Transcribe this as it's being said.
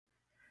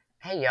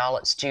Hey y'all,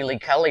 it's Julie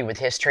Cully with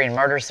History and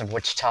Murders of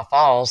Wichita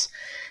Falls.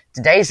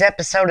 Today's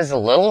episode is a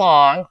little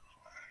long,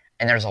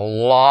 and there's a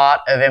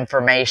lot of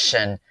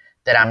information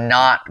that I'm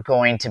not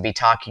going to be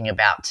talking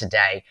about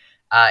today.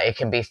 It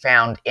can be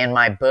found in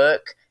my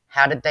book,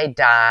 How Did They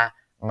Die?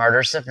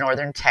 Murders of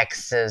Northern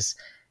Texas,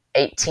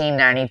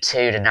 1892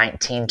 to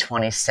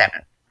 1927.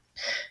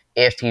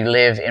 If you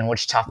live in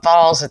Wichita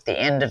Falls, at the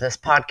end of this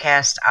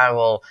podcast, I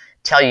will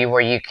tell you where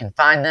you can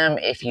find them.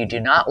 If you do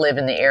not live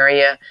in the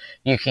area,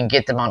 you can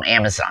get them on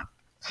Amazon.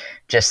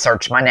 Just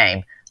search my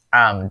name.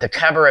 The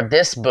cover of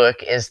this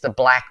book is the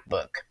Black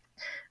Book.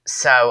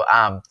 So,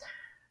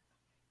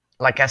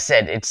 like I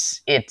said,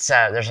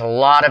 there's a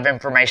lot of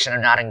information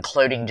I'm not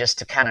including just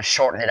to kind of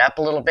shorten it up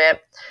a little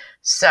bit.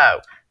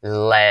 So,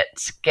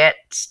 let's get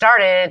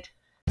started.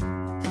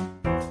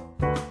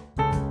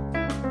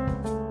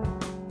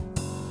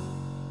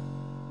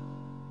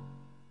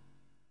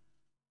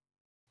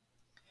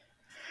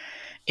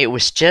 It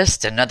was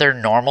just another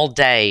normal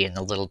day in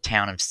the little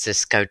town of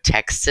Cisco,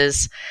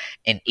 Texas,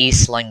 in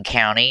Eastland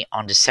County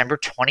on December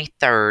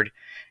 23rd,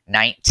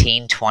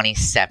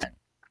 1927.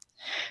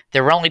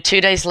 There were only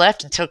 2 days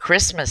left until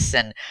Christmas,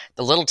 and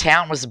the little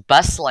town was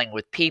bustling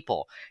with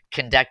people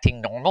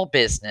conducting normal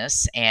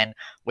business and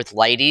with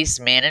ladies,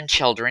 men, and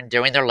children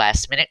doing their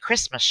last-minute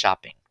Christmas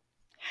shopping.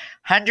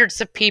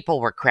 Hundreds of people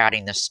were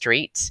crowding the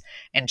streets,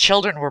 and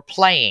children were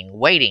playing,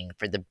 waiting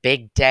for the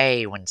big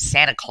day when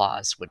Santa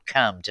Claus would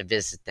come to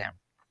visit them.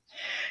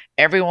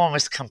 Everyone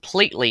was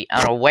completely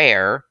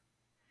unaware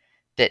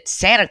that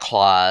Santa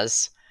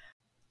Claus...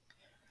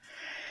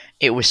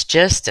 It was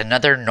just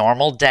another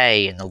normal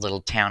day in the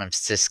little town of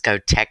Cisco,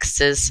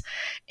 Texas,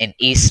 in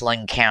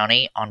Eastland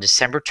County on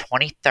December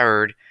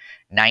 23rd,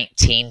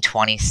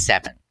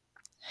 1927.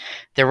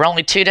 There were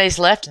only 2 days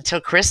left until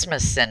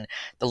Christmas, and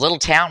the little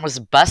town was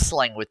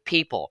bustling with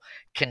people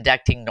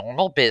conducting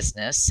normal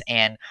business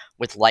and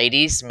with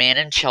ladies, men,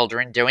 and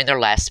children doing their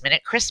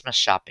last-minute Christmas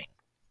shopping.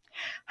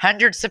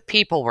 Hundreds of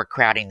people were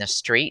crowding the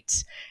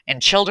streets,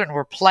 and children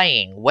were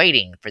playing,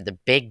 waiting for the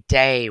big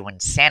day when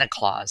Santa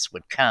Claus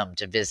would come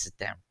to visit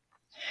them.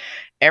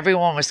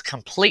 Everyone was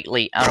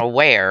completely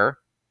unaware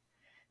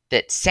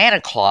that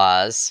Santa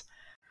Claus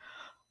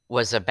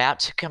was about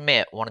to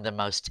commit one of the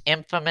most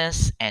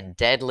infamous and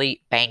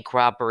deadly bank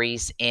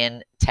robberies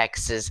in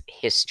Texas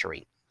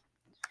history.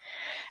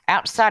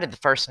 Outside of the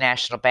First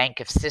National Bank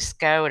of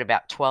Cisco at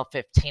about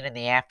 12:15 in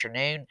the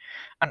afternoon,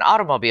 an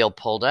automobile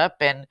pulled up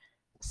and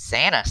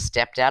Santa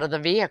stepped out of the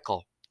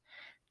vehicle.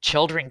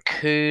 Children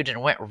cooed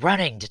and went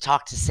running to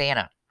talk to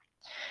Santa.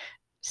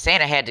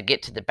 Santa had to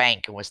get to the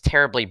bank and was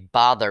terribly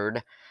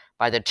bothered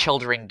by the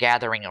children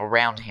gathering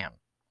around him.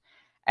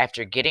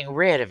 After getting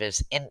rid of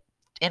his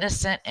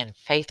innocent and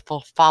faithful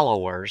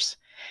followers,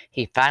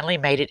 he finally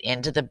made it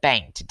into the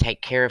bank to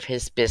take care of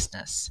his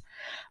business.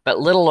 But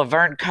little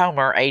Laverne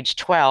Comer, age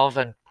 12,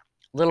 and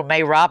little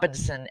May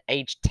Robinson,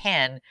 age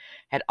 10,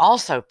 had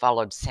also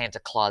followed Santa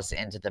Claus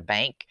into the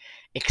bank,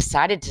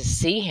 excited to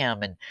see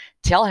him and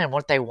tell him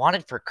what they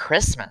wanted for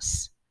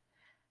Christmas.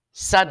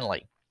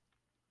 Suddenly,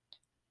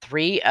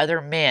 3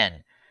 other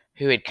men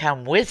who had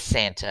come with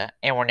Santa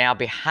and were now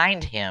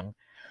behind him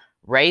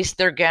raised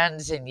their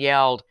guns and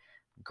yelled,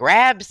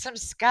 "Grab some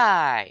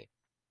sky!"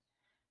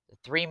 The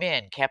 3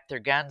 men kept their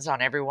guns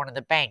on everyone in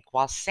the bank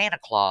while Santa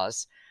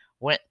Claus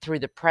went through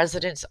the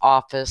president's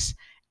office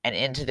and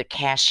into the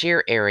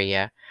cashier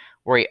area,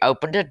 where he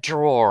opened a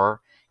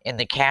drawer in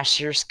the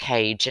cashier's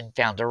cage and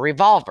found a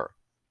revolver.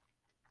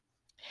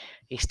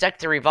 He stuck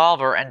the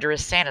revolver under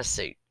his Santa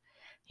suit.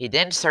 He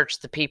then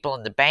searched the people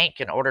in the bank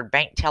and ordered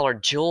bank teller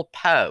Jewel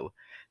Poe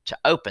to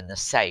open the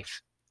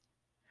safe.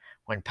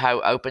 When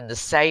Poe opened the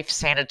safe,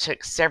 Santa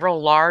took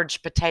several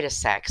large potato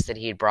sacks that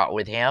he had brought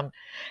with him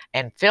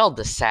and filled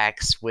the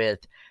sacks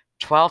with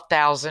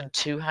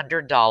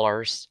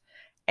 $12,200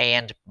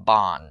 and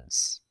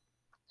bonds.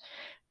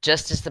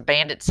 Just as the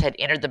bandits had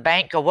entered the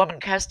bank, a woman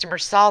customer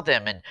saw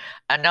them, and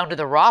unknown to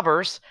the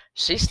robbers,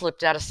 she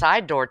slipped out a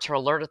side door to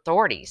alert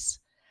authorities.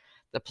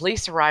 The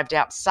police arrived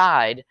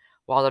outside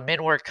while the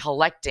men were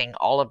collecting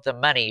all of the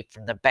money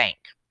from the bank.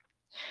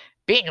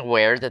 Being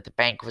aware that the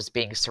bank was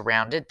being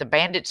surrounded, the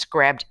bandits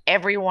grabbed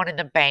everyone in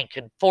the bank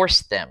and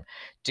forced them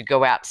to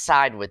go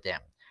outside with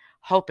them,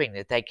 hoping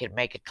that they could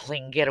make a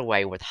clean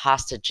getaway with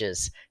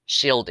hostages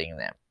shielding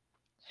them.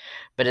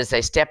 But as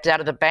they stepped out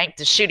of the bank,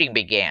 the shooting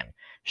began.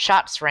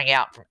 Shots rang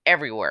out from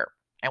everywhere,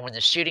 and when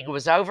the shooting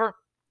was over,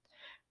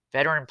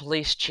 veteran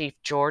police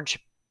chief George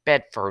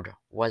Bedford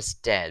was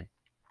dead.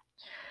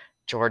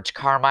 George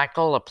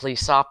Carmichael, a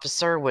police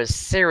officer, was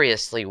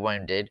seriously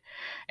wounded,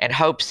 and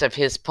hopes of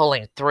his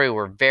pulling through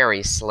were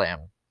very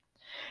slim.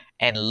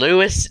 And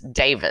Lewis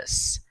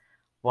Davis,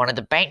 one of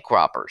the bank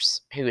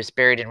robbers, who was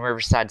buried in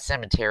Riverside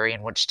Cemetery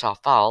in Wichita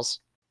Falls,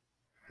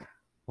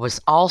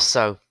 was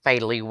also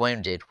fatally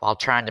wounded while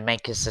trying to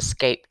make his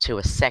escape to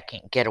a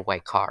second getaway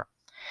car.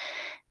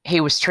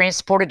 He was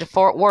transported to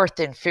Fort Worth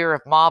in fear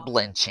of mob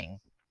lynching,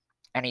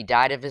 and he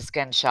died of his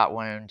gunshot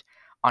wound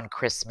on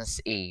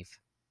Christmas Eve.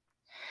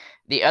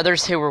 The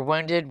others who were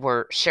wounded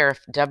were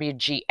Sheriff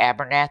W.G.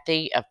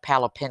 Abernathy of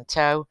Palo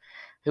Pinto,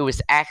 who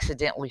was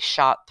accidentally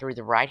shot through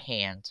the right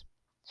hand,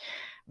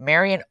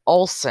 Marion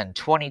Olson,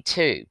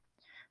 22,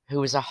 who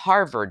was a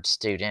Harvard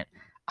student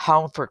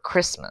home for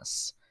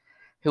Christmas,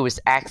 who was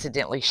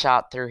accidentally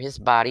shot through his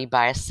body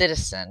by a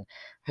citizen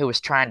who was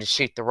trying to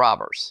shoot the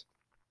robbers.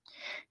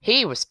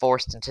 He was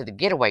forced into the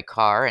getaway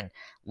car and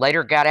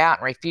later got out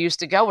and refused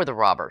to go with the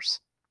robbers.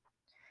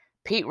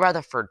 Pete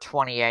Rutherford,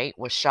 28,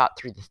 was shot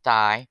through the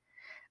thigh.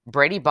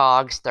 Brady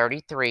Boggs,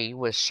 33,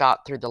 was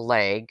shot through the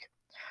leg.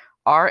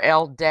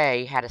 R.L.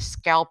 Day had a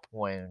scalp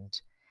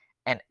wound.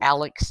 And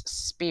Alex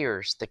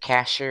Spears, the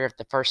cashier of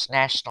the First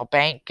National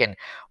Bank and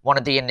one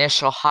of the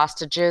initial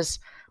hostages,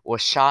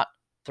 was shot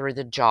through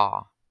the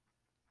jaw.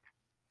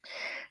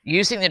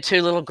 Using the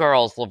two little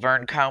girls,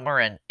 Laverne Comer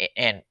and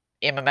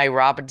Emma Mae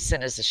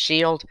Robinson, as a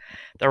shield,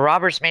 the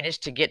robbers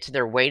managed to get to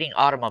their waiting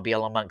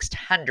automobile amongst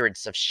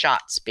hundreds of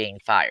shots being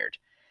fired,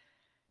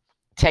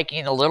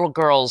 taking the little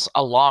girls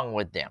along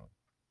with them.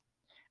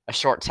 A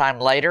short time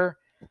later,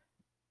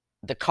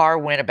 the car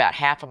went about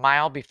half a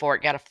mile before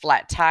it got a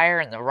flat tire,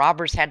 and the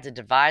robbers had to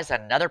devise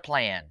another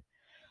plan.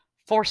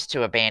 Forced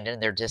to abandon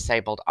their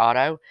disabled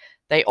auto,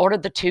 they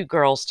ordered the two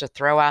girls to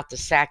throw out the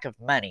sack of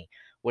money,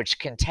 which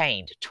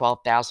contained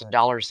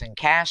 $12,000 in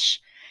cash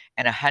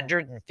and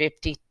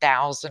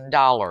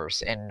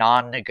 $150,000 in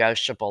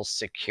non-negotiable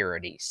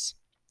securities.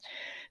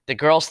 The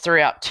girls threw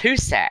out two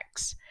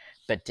sacks,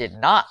 but did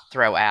not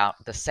throw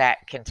out the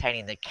sack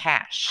containing the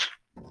cash.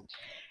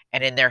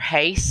 And in their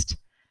haste,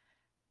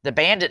 the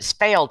bandits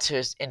failed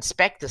to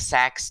inspect the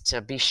sacks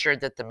to be sure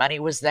that the money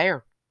was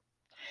there.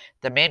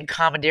 The men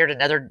commandeered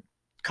another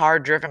car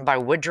driven by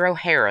Woodrow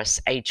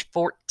Harris, age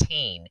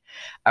 14,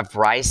 of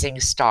Rising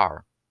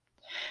Star.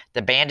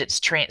 The bandits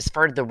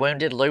transferred the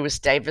wounded Lewis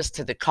Davis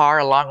to the car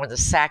along with the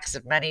sacks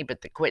of money,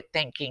 but the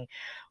quick-thinking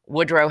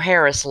Woodrow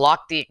Harris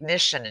locked the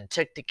ignition and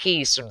took the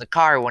keys from the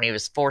car when he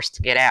was forced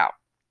to get out.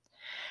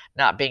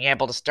 Not being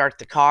able to start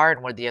the car,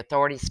 and with the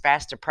authorities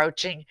fast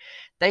approaching,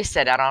 they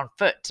set out on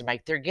foot to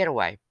make their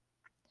getaway.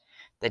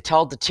 They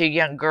told the two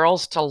young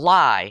girls to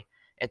lie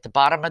at the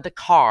bottom of the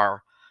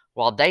car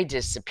while they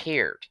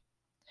disappeared.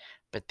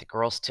 But the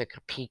girls took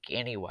a peek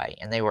anyway,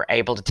 and they were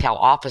able to tell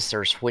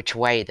officers which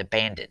way the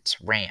bandits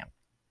ran.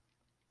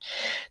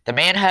 The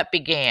manhunt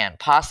began.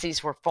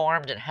 Posses were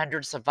formed, and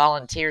hundreds of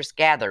volunteers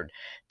gathered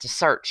to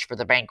search for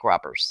the bank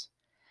robbers.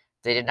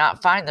 They did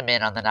not find the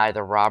men on the night of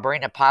the robbery,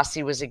 and a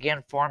posse was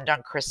again formed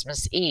on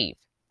Christmas Eve.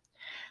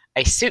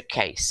 A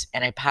suitcase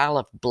and a pile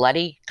of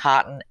bloody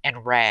cotton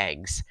and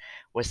rags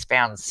was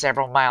found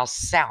several miles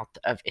south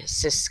of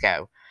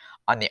Cisco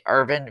on the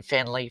Irvin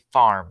Finley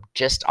farm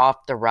just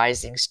off the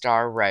Rising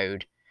Star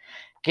Road,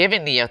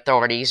 giving the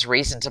authorities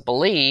reason to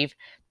believe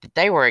that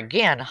they were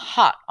again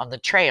hot on the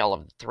trail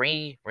of the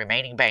three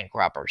remaining bank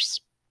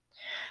robbers.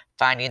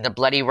 Finding the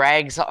bloody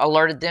rags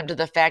alerted them to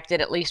the fact that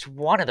at least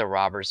one of the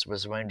robbers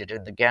was wounded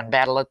in the gun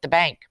battle at the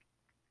bank.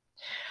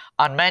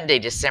 On Monday,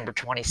 December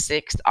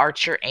 26th,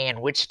 Archer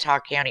and Wichita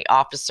County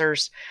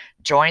officers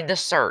joined the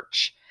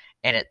search,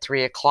 and at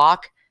 3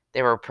 o'clock,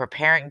 they were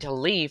preparing to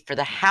leave for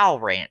the Howell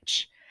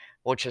Ranch,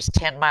 which was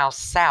 10 miles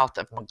south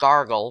of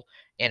McGargle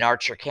in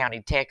Archer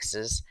County,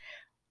 Texas,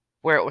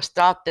 where it was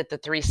thought that the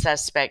three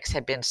suspects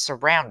had been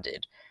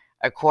surrounded,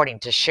 according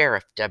to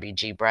Sheriff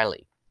W.G.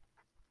 Braley.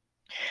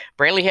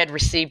 Braley had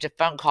received a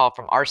phone call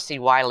from R.C.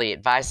 Wiley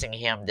advising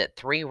him that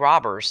three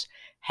robbers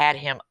held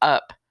him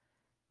up,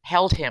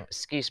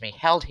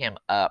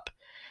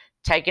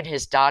 taken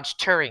his Dodge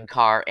Touring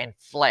car, and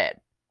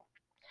fled.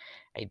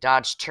 A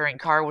Dodge Touring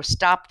car was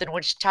stopped in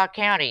Wichita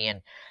County,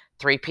 and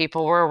three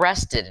people were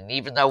arrested, and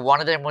even though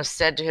one of them was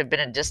said to have been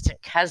a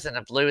distant cousin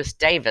of Lewis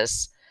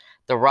Davis,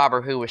 the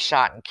robber who was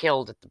shot and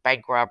killed at the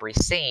bank robbery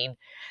scene,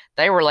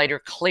 they were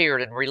later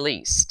cleared and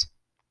released.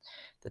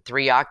 The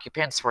three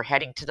occupants were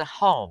heading to the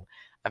home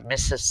of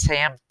Mrs.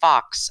 Sam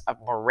Fox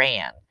of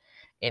Moran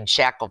in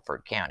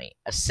Shackelford County,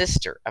 a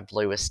sister of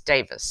Lewis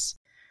Davis,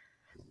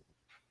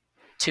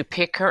 to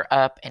pick her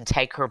up and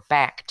take her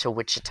back to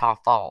Wichita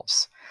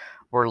Falls,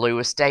 where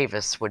Lewis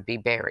Davis would be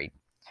buried.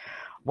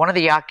 One of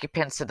the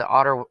occupants of the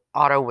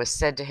auto was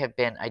said to have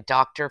been a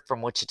doctor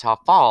from Wichita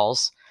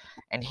Falls,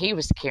 and he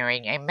was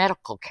carrying a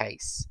medical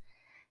case.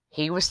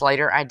 He was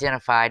later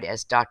identified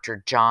as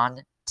Dr.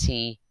 John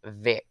T.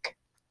 Vick,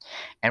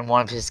 and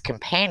one of his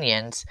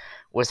companions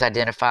was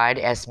identified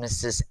as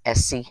Mrs.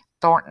 Essie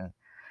Thornton,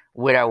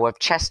 widow of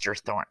Chester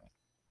Thornton.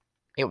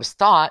 It was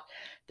thought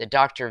that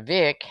Dr.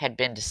 Vick had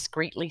been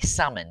discreetly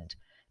summoned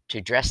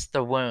to dress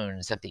the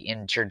wounds of the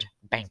injured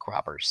bank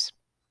robbers.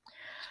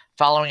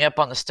 Following up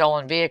on the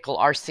stolen vehicle,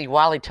 R.C.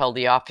 Wiley told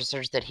the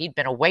officers that he'd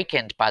been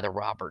awakened by the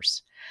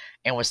robbers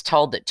and was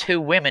told that two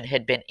women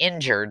had been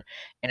injured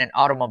in an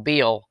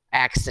automobile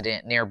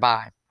accident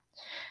nearby.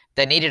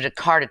 They needed a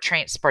car to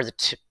transport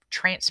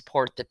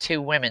the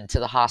two women to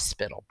the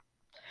hospital.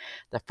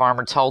 The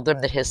farmer told them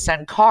that his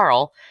son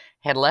Carl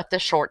had left a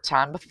short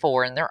time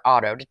before in their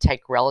auto to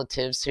take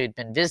relatives who had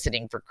been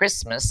visiting for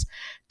Christmas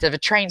to the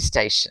train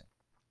station.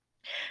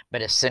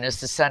 But as soon as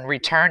the son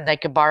returned, they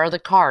could borrow the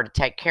car to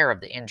take care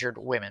of the injured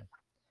women.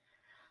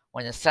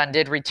 When the son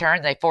did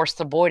return, they forced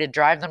the boy to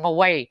drive them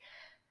away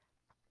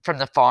from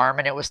the farm,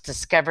 and it was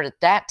discovered at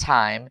that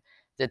time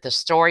that the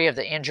story of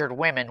the injured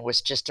women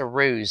was just a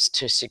ruse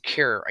to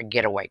secure a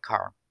getaway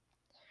car.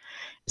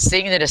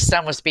 Seeing that his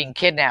son was being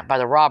kidnapped by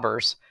the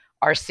robbers,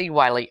 R.C.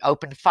 Wiley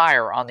opened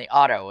fire on the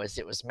auto as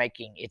it was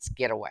making its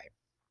getaway.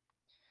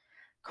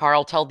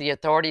 Carl told the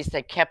authorities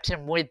they kept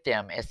him with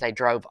them as they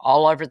drove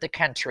all over the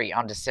country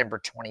on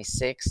December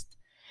 26th.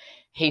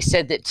 He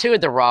said that two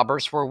of the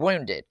robbers were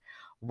wounded,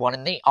 one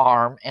in the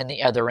arm and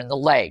the other in the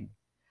leg.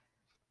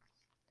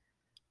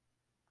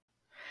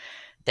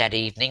 That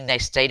evening, they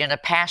stayed in a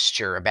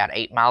pasture about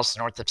 8 miles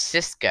north of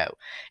Cisco,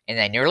 and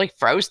they nearly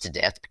froze to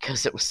death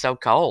because it was so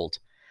cold.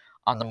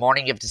 On the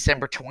morning of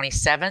December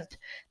 27th,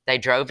 they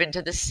drove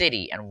into the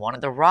city, and one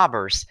of the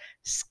robbers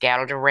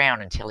scouted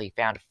around until he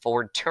found a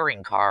Ford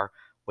touring car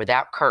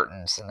without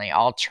curtains, and they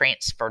all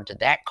transferred to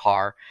that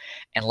car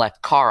and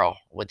left Carl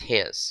with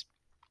his.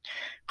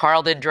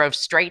 Carl then drove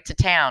straight to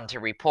town to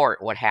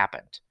report what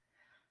happened.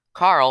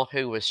 Carl,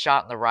 who was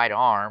shot in the right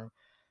arm,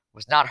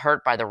 was not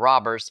hurt by the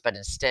robbers, but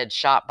instead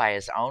shot by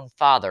his own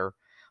father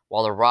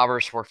while the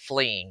robbers were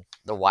fleeing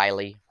the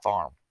Wiley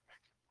farm.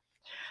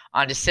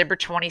 On December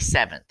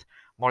 27th,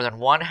 more than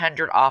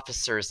 100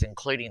 officers,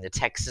 including the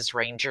Texas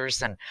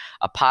Rangers and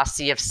a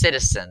posse of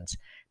citizens,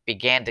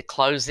 began to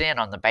close in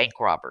on the bank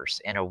robbers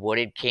in a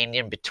wooded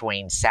canyon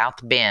between South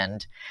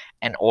Bend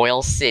and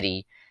Oil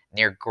City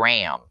near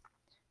Graham,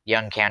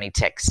 Young County,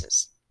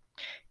 Texas.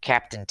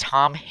 Captain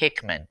Tom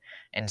Hickman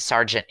and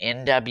Sergeant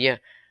N.W.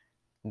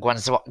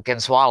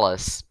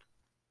 Gonzalez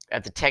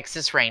of the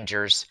Texas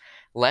Rangers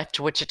left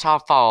Wichita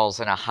Falls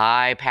in a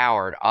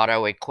high-powered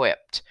auto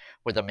equipped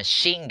with a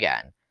machine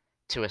gun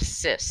to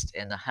assist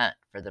in the hunt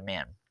for the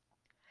men.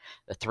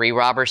 The three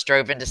robbers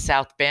drove into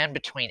South Bend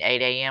between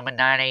 8 a.m. and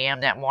 9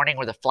 a.m. that morning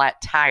with a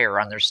flat tire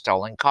on their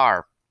stolen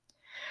car.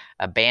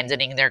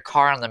 Abandoning their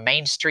car on the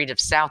main street of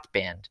South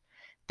Bend,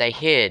 they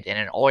hid in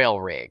an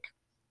oil rig.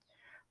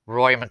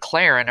 Roy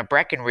McLaren, a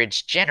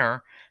Breckenridge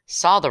ginner,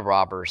 saw the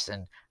robbers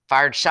and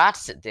fired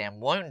shots at them,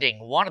 wounding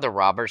one of the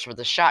robbers with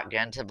a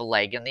shotgun to the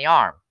leg and the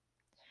arm.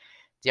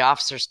 The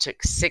officers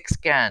took 6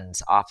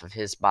 guns off of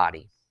his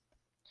body.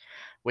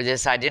 With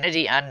his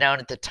identity unknown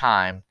at the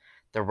time,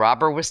 the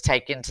robber was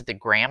taken to the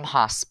Graham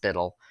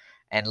Hospital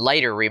and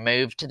later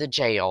removed to the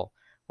jail,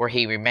 where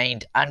he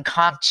remained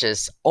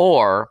unconscious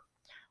or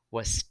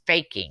was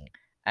faking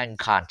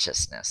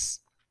unconsciousness.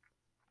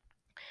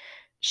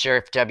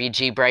 Sheriff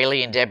W.G.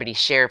 Braley and Deputy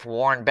Sheriff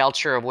Warren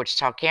Belcher of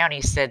Wichita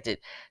County said that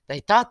they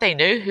thought they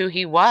knew who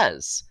he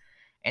was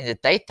and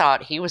that they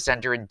thought he was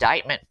under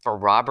indictment for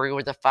robbery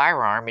with a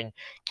firearm in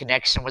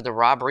connection with the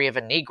robbery of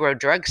a Negro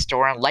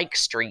drugstore on Lake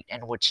Street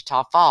in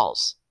Wichita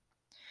Falls.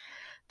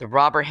 The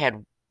robber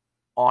had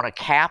on a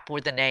cap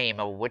with the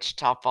name of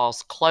Wichita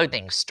Falls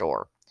clothing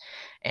store,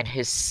 and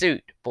his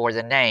suit bore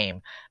the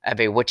name of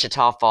a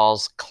Wichita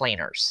Falls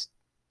Cleaners.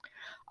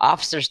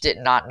 Officers did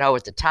not know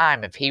at the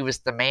time if he was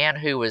the man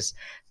who was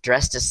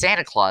dressed as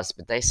Santa Claus,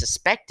 but they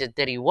suspected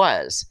that he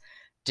was,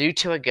 due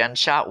to a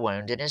gunshot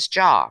wound in his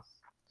jaw.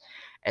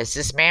 As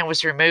this man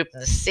was removed from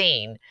the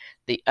scene,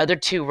 the other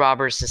 2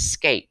 robbers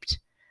escaped,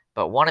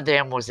 but one of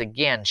them was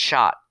again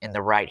shot in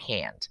the right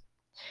hand.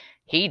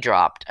 He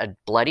dropped a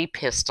bloody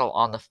pistol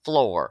on the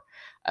floor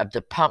of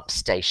the pump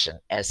station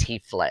as he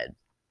fled.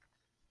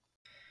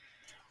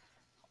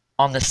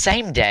 On the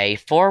same day,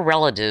 4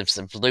 relatives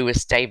of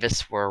Lewis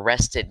Davis were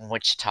arrested in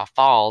Wichita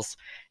Falls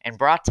and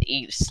brought to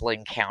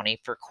Eastland County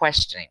for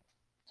questioning.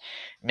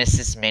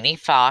 Mrs. Minnie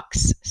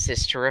Fox,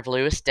 sister of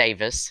Lewis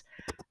Davis,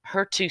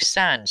 her 2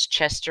 sons,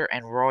 Chester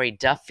and Roy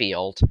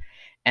Duffield,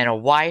 and a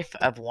wife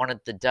of one of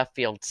the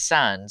Duffield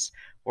sons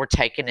were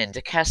taken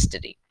into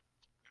custody.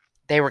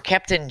 They were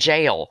kept in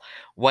jail,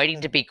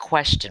 waiting to be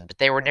questioned, but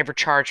they were never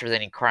charged with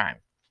any crime.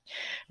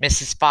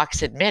 Mrs.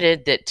 Fox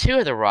admitted that 2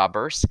 of the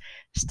robbers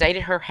stayed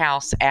at her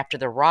house after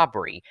the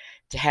robbery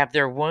to have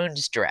their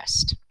wounds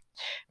dressed.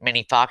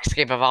 Minnie Fox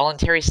gave a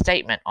voluntary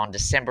statement on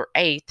December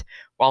 8th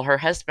while her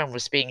husband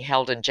was being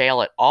held in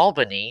jail at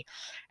Albany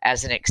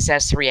as an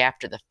accessory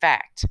after the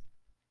fact.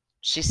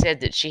 She said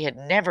that she had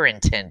never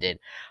intended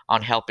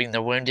on helping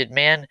the wounded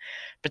men,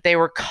 but they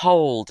were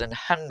cold and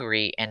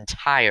hungry and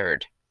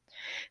tired.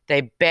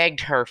 They begged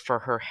her for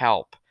her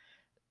help.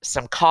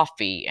 Some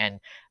coffee and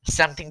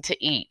something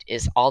to eat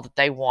is all that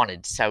they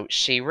wanted, so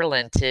she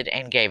relented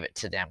and gave it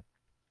to them.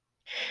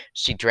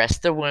 She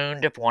dressed the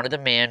wound of one of the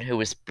men who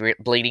was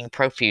bleeding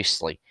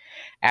profusely.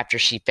 After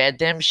she fed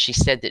them, she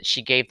said that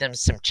she gave them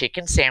some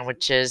chicken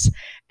sandwiches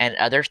and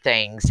other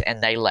things,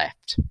 and they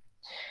left.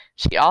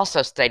 She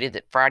also stated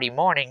that Friday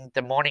morning,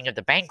 the morning of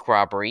the bank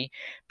robbery,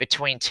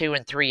 between 2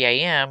 and 3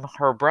 a.m.,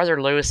 her brother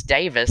Lewis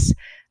Davis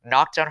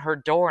knocked on her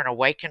door and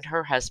awakened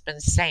her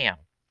husband Sam.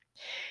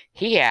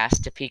 He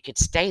asked if he could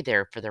stay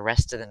there for the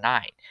rest of the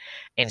night,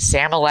 and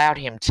Sam allowed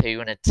him to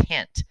in a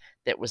tent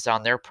that was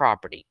on their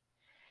property.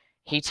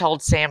 He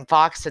told Sam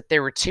Fox that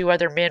there were 2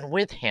 other men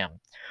with him,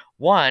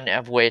 one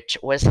of which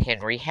was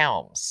Henry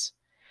Helms.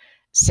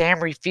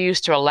 Sam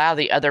refused to allow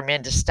the other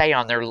men to stay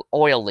on their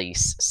oil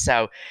lease,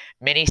 so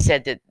many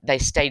said that they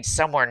stayed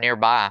somewhere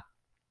nearby.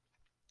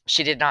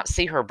 She did not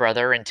see her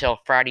brother until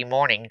Friday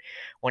morning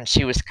when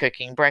she was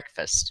cooking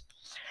breakfast.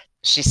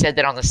 She said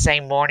that on the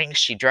same morning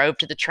she drove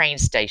to the train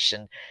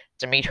station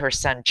to meet her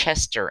son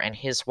Chester and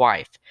his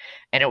wife,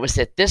 and it was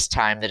at this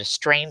time that a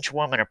strange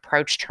woman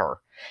approached her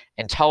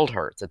and told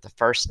her that the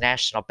First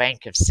National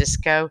Bank of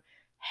Cisco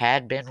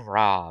had been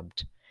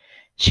robbed.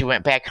 She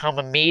went back home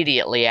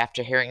immediately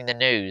after hearing the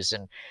news,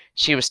 and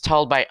she was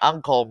told by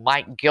Uncle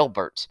Mike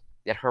Gilbert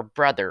that her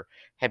brother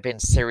had been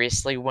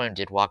seriously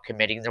wounded while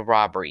committing the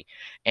robbery,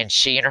 and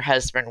she and her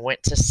husband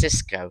went to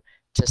Cisco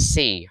to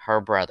see her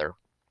brother.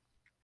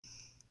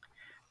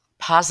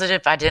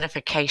 Positive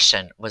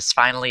identification was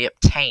finally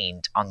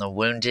obtained on the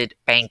wounded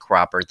bank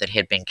robber that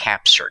had been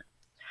captured.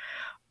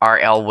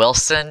 R.L.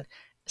 Wilson,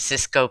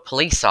 Cisco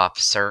police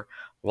officer,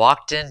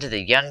 walked into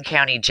the Young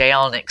County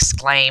Jail and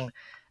exclaimed,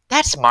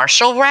 "That's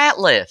Marshall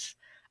Ratliff!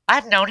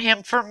 I've known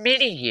him for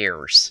many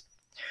years."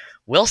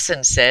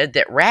 Wilson said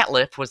that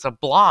Ratliff was a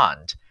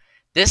blonde.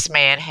 This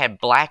man had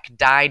black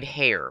dyed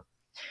hair,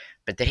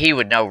 but that he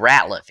would know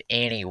Ratliff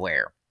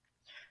anywhere.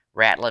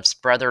 Ratliff's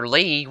brother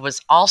Lee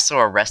was also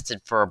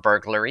arrested for a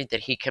burglary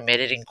that he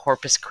committed in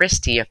Corpus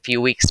Christi a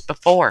few weeks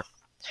before.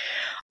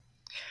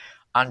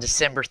 On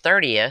December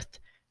 30th,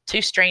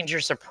 two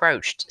strangers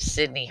approached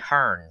Sidney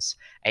Hearns,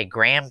 a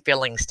Graham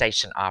filling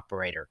station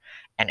operator,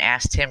 and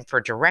asked him for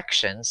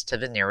directions to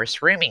the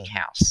nearest rooming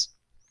house.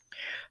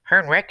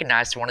 Hearn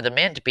recognized one of the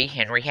men to be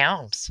Henry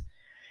Helms.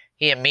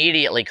 He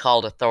immediately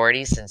called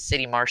authorities, and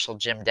City Marshal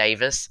Jim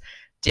Davis,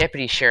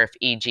 Deputy Sheriff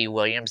E.G.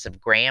 Williams of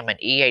Graham,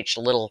 and E.H.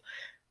 Little,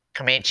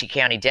 Comanche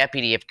County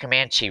Deputy of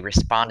Comanche,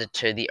 responded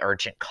to the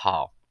urgent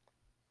call.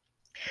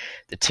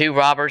 The two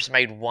robbers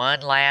made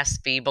one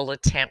last feeble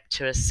attempt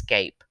to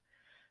escape,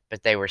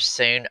 but they were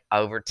soon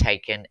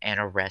overtaken and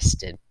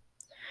arrested.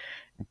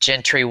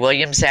 Gentry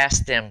Williams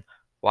asked them,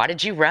 "Why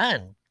did you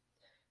run?"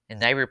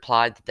 And they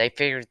replied that they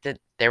figured that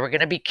they were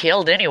going to be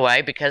killed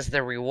anyway because of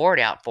the reward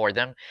out for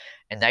them,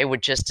 and they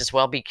would just as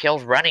well be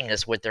killed running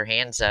as with their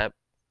hands up.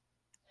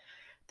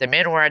 The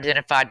men were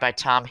identified by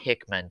Tom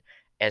Hickman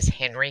as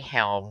Henry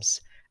Helms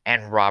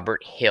and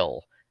Robert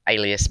Hill,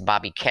 alias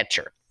Bobby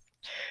Ketcher,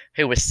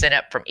 who was sent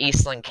up from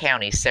Eastland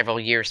County several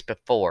years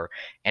before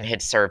and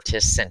had served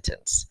his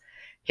sentence.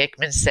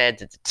 Hickman said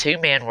that the two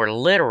men were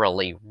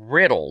literally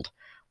riddled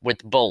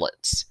with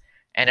bullets,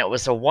 and it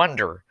was a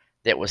wonder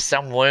that with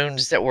some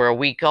wounds that were a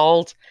week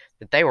old,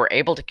 that they were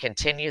able to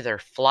continue their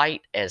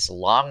flight as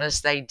long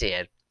as they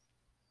did.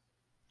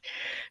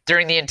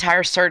 During the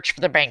entire search for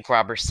the bank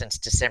robbers since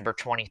December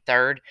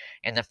 23rd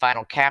and the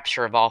final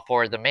capture of all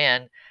four of the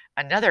men,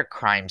 another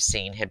crime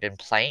scene had been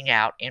playing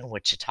out in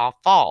Wichita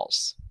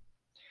Falls.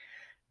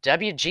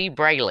 W.G.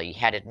 Braley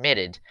had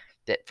admitted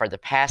that for the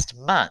past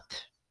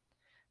month,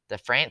 the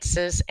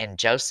Francis and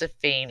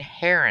Josephine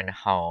Heron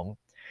home,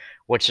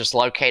 which was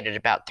located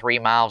about 3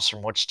 miles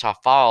from Wichita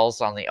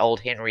Falls on the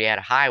old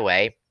Henrietta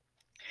Highway,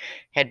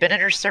 had been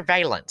under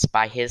surveillance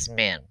by his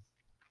men.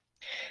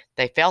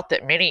 They felt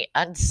that many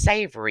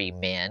unsavory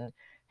men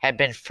had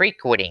been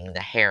frequenting the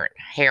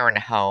Heron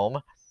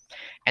home,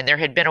 and there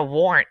had been a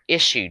warrant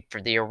issued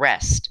for the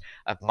arrest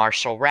of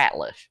Marshall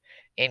Ratliff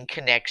in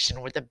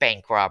connection with the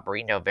bank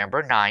robbery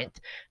November 9th,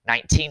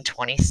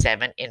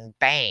 1927 in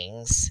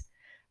Bangs,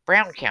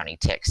 Brown County,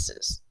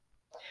 Texas.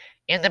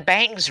 In the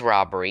Bangs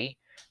robbery,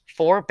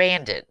 4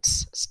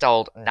 bandits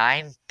stole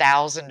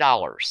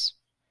 $9,000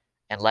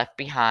 and left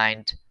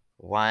behind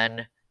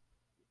 1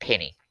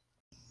 penny.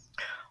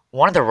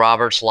 One of the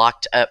robbers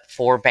locked up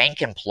 4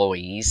 bank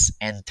employees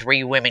and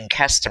 3 women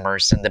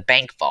customers in the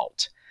bank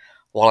vault,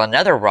 while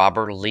another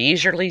robber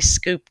leisurely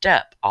scooped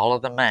up all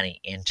of the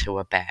money into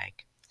a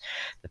bag.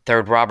 The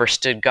third robber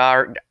stood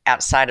guard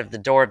outside of the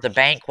door of the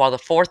bank, while the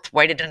fourth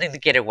waited in the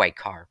getaway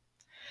car.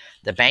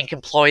 The bank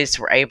employees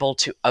were able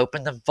to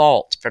open the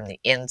vault from the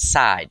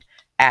inside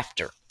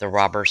after the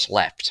robbers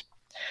left.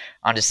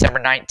 On December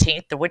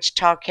 19th, the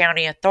Wichita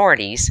County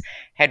authorities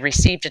had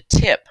received a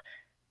tip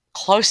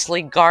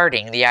closely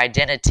guarding the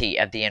identity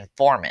of the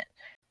informant,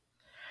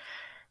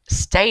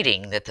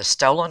 stating that the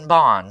stolen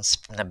bonds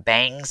from the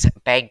Bangs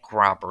bank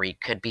robbery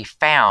could be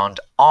found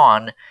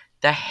on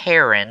the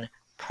Heron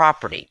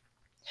property.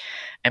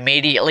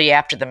 Immediately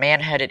after the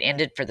manhunt had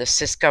ended for the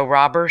Cisco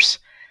robbers,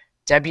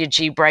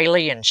 W.G.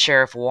 Braley and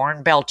Sheriff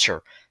Warren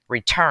Belcher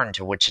returned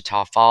to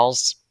Wichita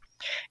Falls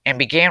and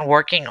began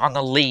working on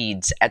the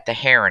leads at the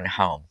Heron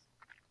home.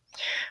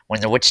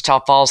 When the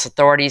Wichita Falls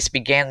authorities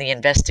began the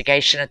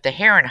investigation at the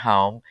Heron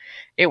home,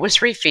 it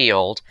was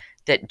revealed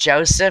that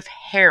Joseph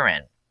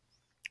Heron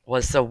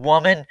was the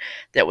woman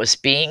that was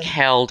being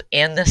held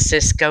in the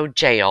Cisco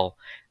jail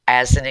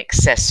as an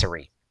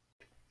accessory.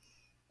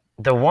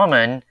 The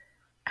woman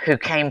who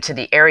came to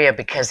the area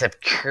because of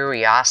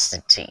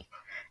curiosity,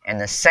 and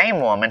the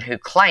same woman who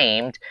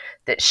claimed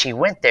that she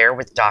went there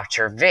with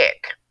Dr.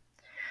 Vick.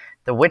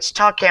 The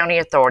Wichita County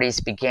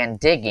authorities began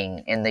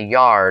digging in the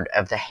yard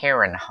of the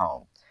Heron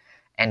home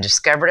and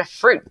discovered a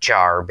fruit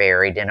jar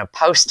buried in a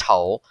post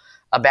hole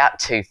about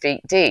 2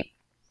 feet deep.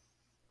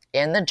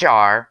 In the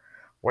jar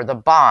were the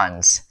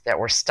bonds that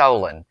were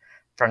stolen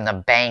from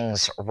the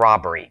Bangs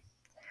robbery.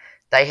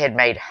 They had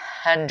made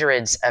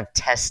hundreds of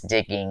test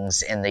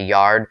diggings in the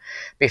yard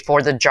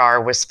before the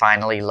jar was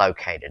finally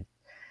located.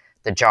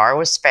 The jar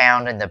was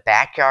found in the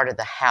backyard of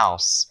the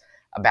house,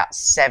 about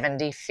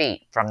 70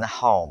 feet from the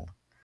home.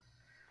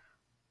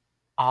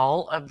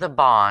 All of the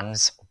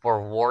bonds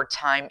were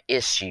wartime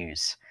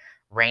issues,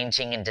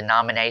 ranging in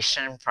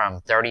denomination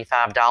from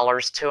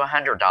 $35 to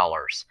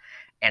 $100,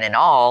 and in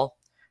all,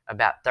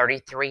 about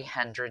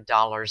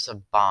 $3,300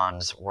 of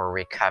bonds were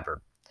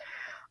recovered.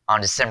 On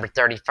December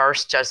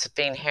 31st,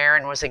 Josephine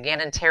Herron was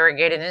again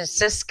interrogated in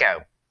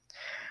Cisco.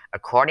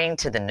 According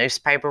to the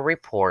newspaper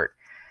report,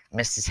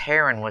 Mrs.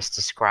 Herron was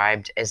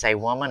described as a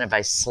woman of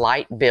a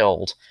slight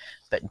build,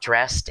 but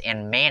dressed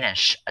in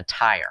mannish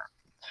attire,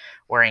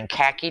 wearing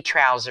khaki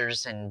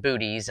trousers and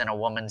booties and a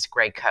woman's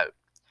gray coat.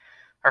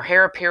 Her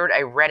hair appeared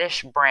a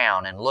reddish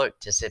brown and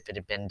looked as if it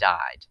had been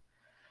dyed.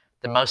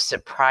 The most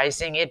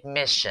surprising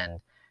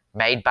admission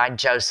made by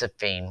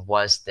Josephine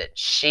was that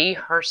she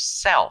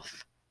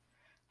herself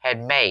had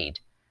made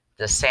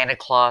the Santa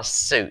Claus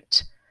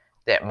suit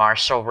that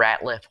Marshall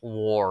Ratliff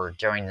wore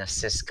during the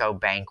Cisco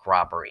Bank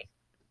robbery.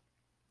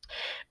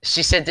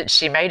 She said that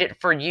she made it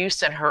for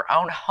use in her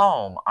own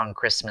home on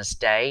Christmas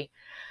Day,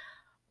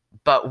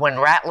 but when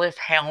Ratliff,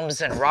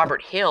 Helms, and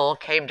Robert Hill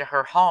came to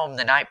her home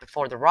the night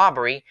before the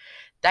robbery,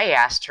 they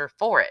asked her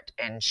for it,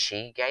 and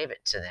she gave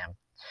it to them.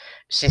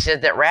 She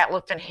said that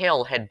Ratliff and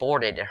Hill had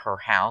boarded at her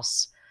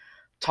house,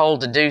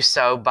 told to do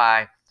so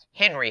by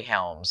Henry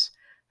Helms,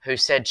 who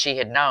said she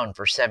had known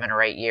for 7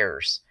 or 8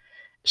 years.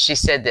 She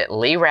said that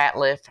Lee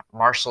Ratliff,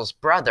 Marshall's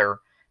brother,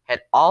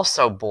 had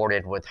also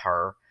boarded with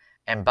her,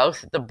 and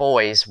both of the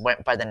boys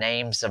went by the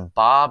names of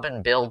Bob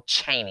and Bill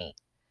Cheney,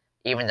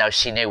 even though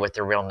she knew what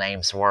their real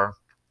names were.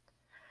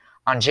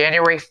 On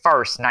January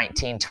 1st,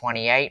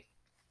 1928,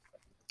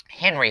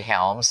 Henry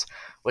Helms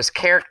was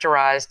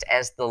characterized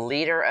as the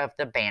leader of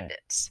the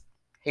bandits.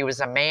 He was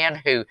a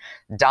man who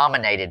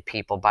dominated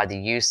people by the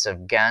use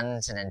of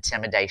guns and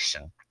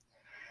intimidation.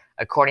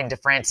 According to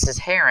Frances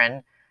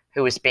Herron,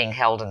 who was being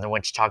held in the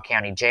Wichita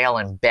County Jail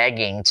and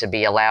begging to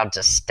be allowed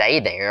to stay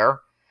there,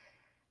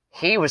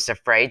 he was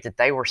afraid that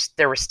there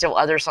were still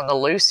others on the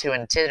loose who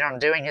intended on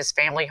doing his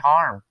family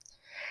harm.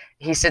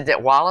 He said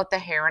that while at the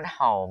Herron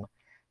home,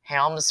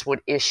 Helms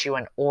would issue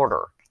an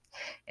order,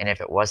 and if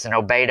it wasn't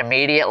obeyed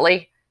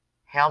immediately,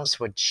 Helms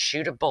would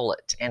shoot a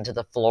bullet into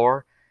the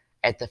floor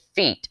at the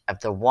feet of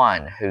the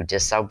one who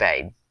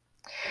disobeyed.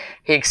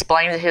 He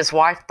explained that his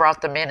wife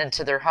brought the men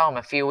into their home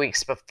a few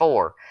weeks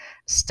before,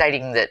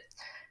 stating that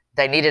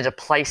they needed a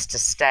place to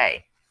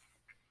stay.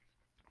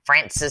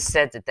 Francis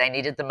said that they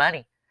needed the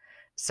money,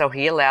 so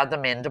he allowed the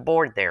men to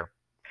board there.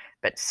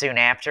 But soon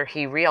after,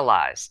 he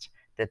realized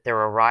that their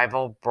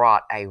arrival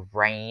brought a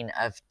reign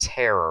of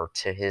terror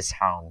to his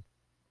home.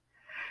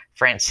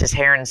 Frances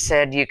Herron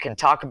said, "You can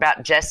talk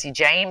about Jesse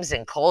James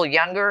and Cole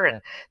Younger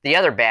and the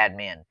other bad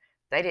men.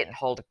 They didn't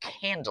hold a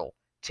candle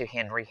to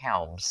Henry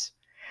Helms."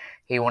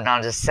 He went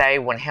on to say,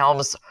 when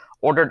Helms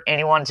ordered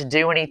anyone to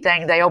do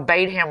anything, they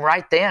obeyed him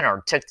right then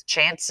or took the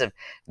chance of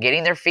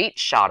getting their feet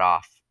shot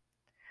off.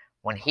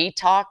 When he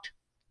talked,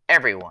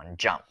 everyone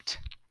jumped.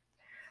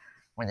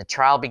 When the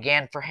trial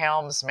began for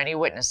Helms, many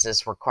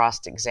witnesses were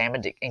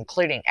cross-examined,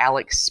 including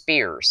Alex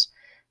Spears,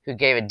 who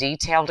gave a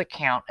detailed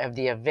account of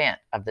the event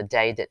of the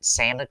day that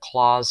Santa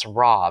Claus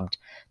robbed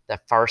the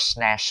First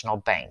National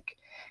Bank,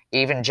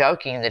 even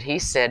joking that he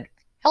said,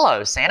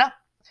 "Hello, Santa,"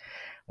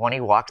 when he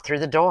walked through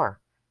the door.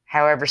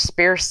 However,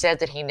 Spears said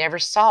that he never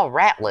saw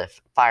Ratliff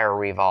fire a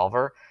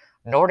revolver,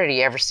 nor did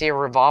he ever see a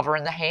revolver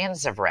in the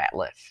hands of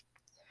Ratliff.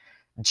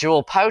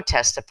 Jewel Poe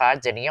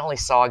testified that he only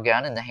saw a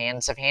gun in the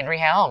hands of Henry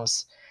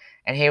Helms,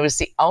 and he was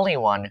the only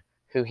one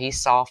who he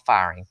saw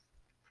firing.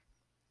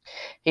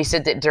 He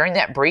said that during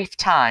that brief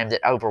time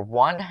that over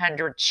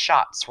 100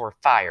 shots were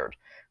fired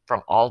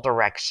from all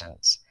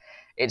directions.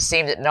 It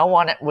seemed that no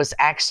one was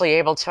actually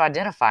able to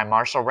identify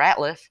Marshall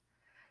Ratliff.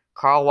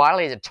 Carl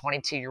Wiley, the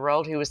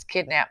 22-year-old who was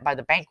kidnapped by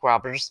the bank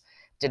robbers,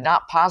 did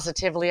not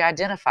positively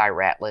identify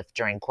Ratliff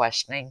during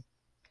questioning.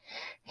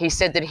 He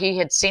said that he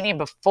had seen him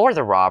before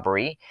the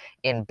robbery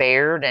in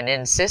Baird and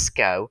in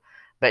Cisco,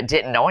 but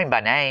didn't know him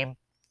by name.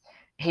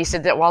 He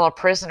said that while a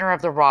prisoner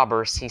of the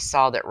robbers, he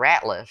saw that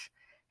Ratliff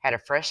had a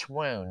fresh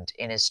wound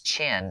in his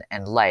chin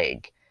and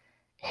leg.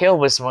 Hill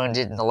was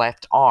wounded in the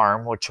left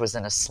arm, which was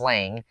in a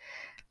sling,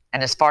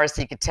 and as far as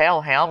he could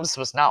tell, Helms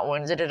was not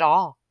wounded at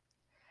all.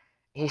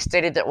 He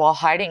stated that while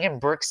hiding in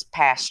Brooks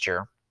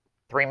pasture,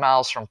 3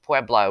 miles from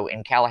Pueblo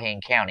in Callahan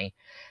County,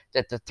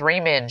 that the 3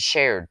 men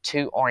shared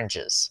 2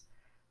 oranges,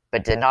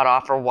 but did not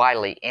offer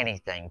Wiley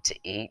anything to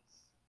eat.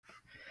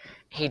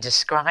 He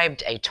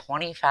described a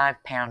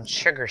 25-pound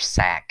sugar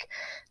sack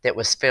that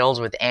was filled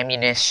with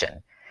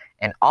ammunition,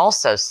 and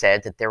also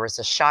said that there was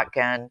a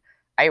shotgun,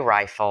 a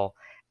rifle,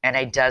 and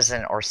a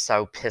dozen or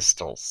so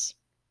pistols.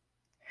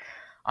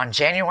 On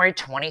January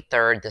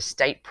 23rd, the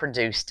state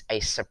produced a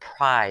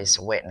surprise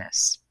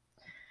witness.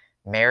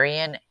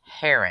 Marion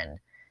Herron,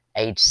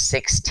 age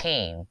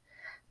 16,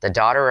 the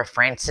daughter of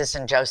Francis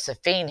and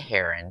Josephine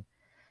Herron,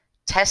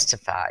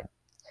 testified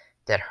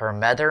that her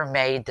mother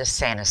made the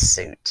Santa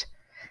suit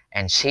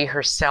and she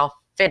herself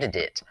fitted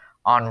it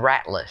on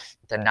Ratliff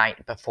the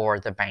night before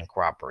the bank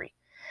robbery.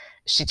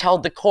 She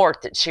told the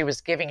court that she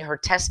was giving her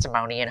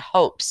testimony in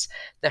hopes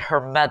that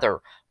her mother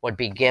would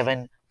be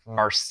given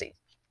mercy.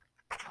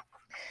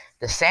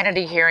 The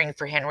sanity hearing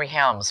for Henry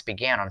Helms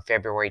began on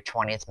February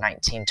 20th,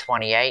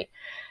 1928.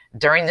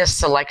 During this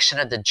selection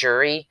of the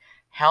jury,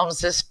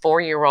 Helms's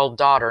 4-year-old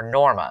daughter,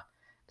 Norma,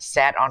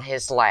 sat on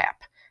his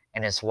lap,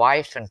 and his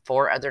wife and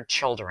 4 other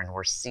children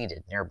were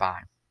seated nearby.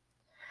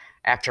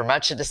 After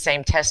much of the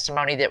same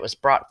testimony that was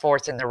brought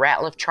forth in the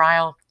Ratliff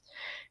trial,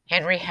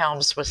 Henry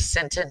Helms was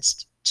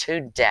sentenced to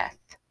death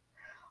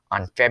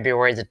on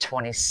February the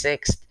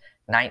 26th,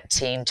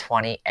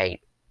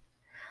 1928.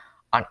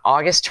 On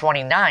August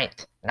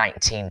 29th,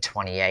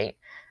 1928,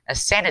 a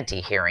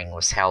sanity hearing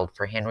was held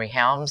for Henry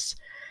Helms.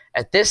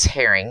 At this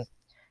hearing,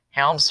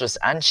 Helms was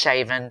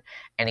unshaven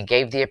and he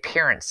gave the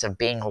appearance of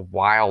being a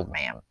wild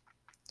man.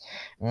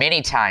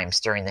 Many times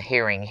during the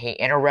hearing, he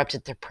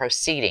interrupted the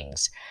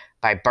proceedings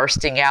by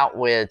bursting out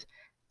with,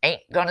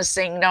 "Ain't gonna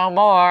sing no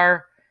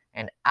more,"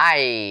 and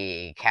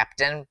 "Aye,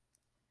 Captain."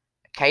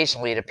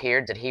 Occasionally it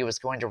appeared that he was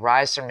going to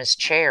rise from his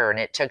chair, and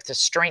it took the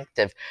strength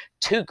of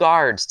 2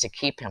 guards to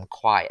keep him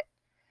quiet.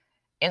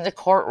 In the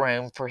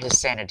courtroom for his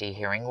sanity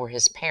hearing were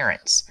his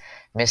parents,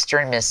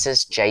 Mr. and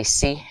Mrs.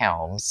 J.C.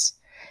 Helms,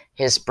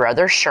 his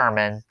brother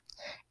Sherman,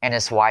 and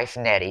his wife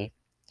Nettie,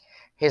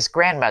 his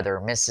grandmother,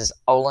 Mrs.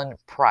 Olin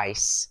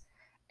Price,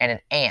 and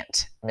an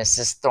aunt,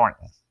 Mrs.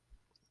 Thornton.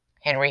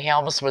 Henry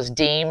Helms was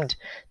deemed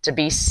to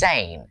be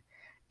sane,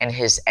 and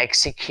his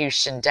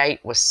execution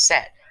date was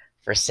set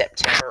for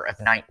September of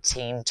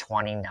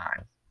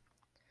 1929.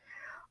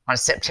 On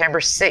September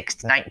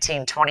 6,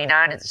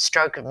 1929, at the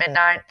stroke of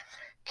midnight,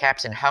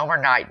 Captain Homer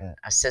Knighton,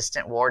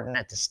 assistant warden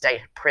at the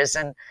state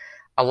prison,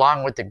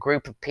 along with the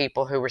group of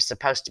people who were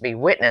supposed to be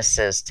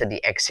witnesses to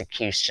the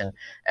execution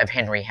of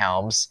Henry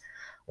Helms,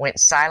 went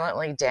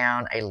silently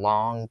down a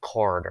long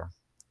corridor,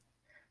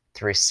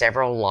 through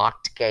several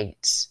locked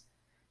gates,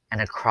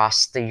 and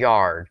across the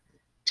yard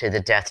to the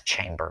death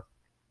chamber.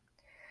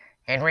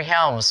 Henry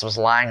Helms was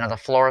lying on the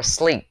floor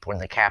asleep when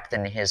the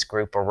captain and his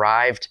group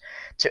arrived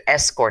to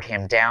escort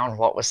him down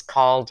what was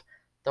called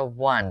the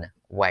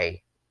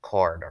one-way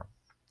corridor.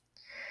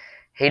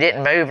 He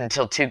didn't move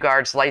until 2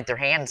 guards laid their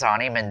hands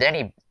on him, and then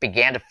he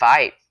began to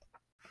fight.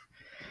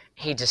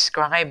 He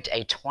described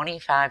a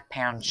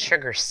 25-pound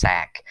sugar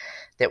sack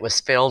that was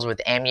filled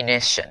with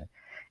ammunition,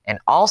 and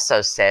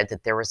also said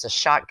that there was a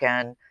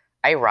shotgun,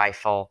 a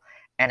rifle,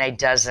 and a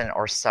dozen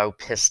or so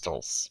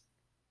pistols.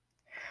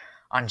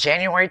 On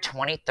January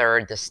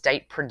 23rd, the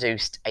state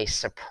produced a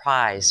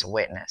surprise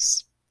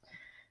witness.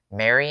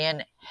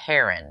 Marion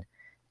Herron,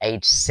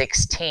 age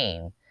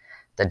 16,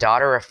 the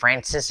daughter of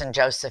Francis and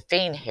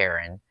Josephine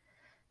Herron,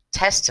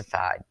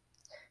 testified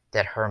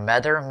that her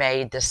mother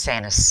made the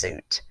Santa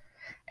suit,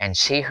 and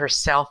she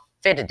herself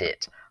fitted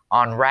it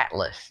on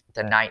Ratliff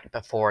the night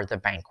before the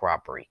bank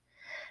robbery.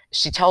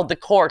 She told the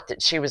court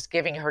that she was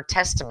giving her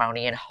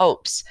testimony in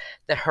hopes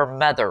that her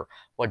mother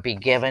would be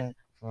given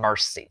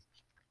mercy.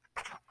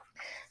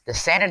 The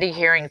sanity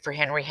hearing for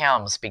Henry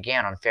Helms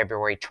began on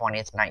February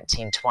 20th,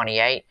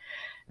 1928.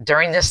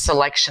 During this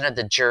selection of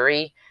the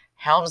jury,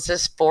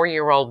 Helms's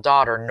 4-year-old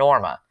daughter,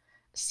 Norma,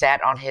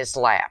 sat on his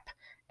lap,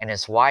 and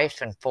his wife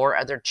and 4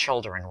 other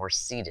children were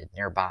seated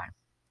nearby.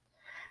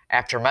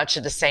 After much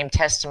of the same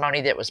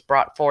testimony that was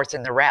brought forth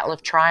in the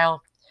Ratliff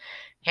trial,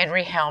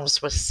 Henry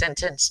Helms was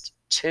sentenced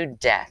to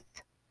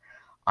death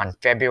on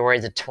February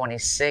the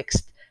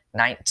 26th,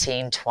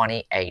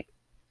 1928.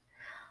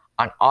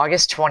 On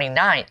August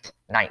 29th,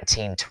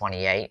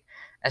 1928,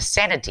 a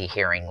sanity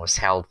hearing was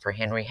held for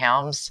Henry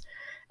Helms.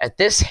 At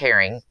this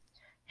hearing,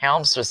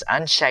 Helms was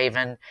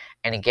unshaven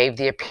and he gave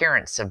the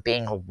appearance of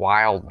being a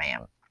wild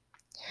man.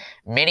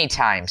 Many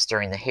times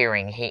during the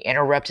hearing, he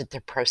interrupted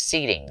the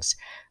proceedings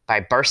by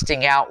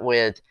bursting out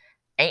with,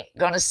 "Ain't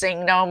gonna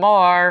sing no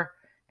more,"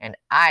 and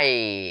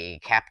 "Aye,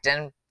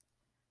 Captain."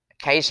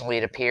 Occasionally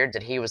it appeared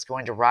that he was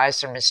going to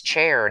rise from his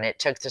chair, and it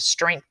took the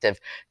strength of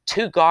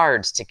 2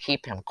 guards to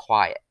keep him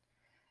quiet.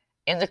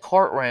 In the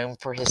courtroom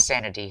for his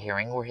sanity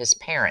hearing were his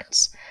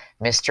parents,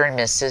 Mr. and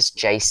Mrs.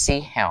 J.C.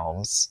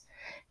 Helms,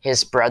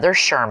 his brother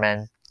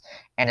Sherman,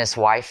 and his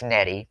wife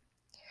Nettie,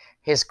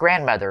 his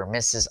grandmother,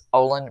 Mrs.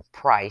 Olin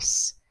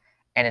Price,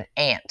 and an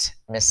aunt,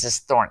 Mrs.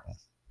 Thornton.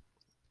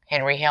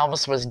 Henry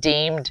Helms was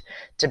deemed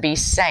to be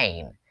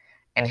sane,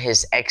 and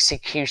his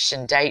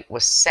execution date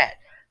was set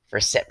for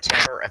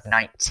September of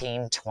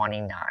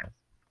 1929.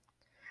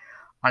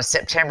 On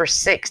September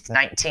 6,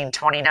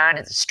 1929,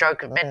 at the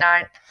stroke of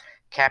midnight,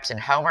 Captain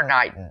Homer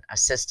Knighton,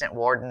 assistant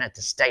warden at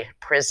the state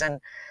prison,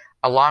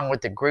 along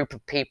with the group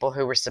of people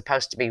who were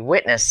supposed to be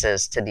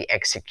witnesses to the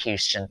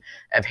execution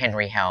of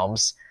Henry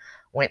Helms,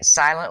 went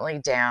silently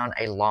down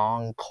a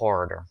long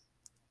corridor,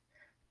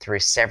 through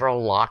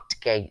several locked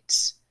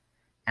gates,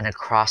 and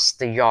across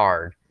the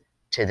yard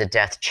to the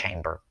death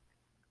chamber.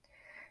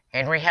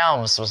 Henry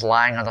Helms was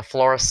lying on the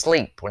floor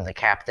asleep when the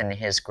captain and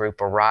his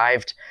group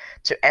arrived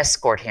to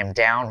escort him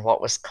down what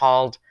was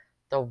called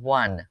the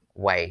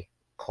one-way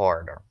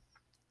corridor.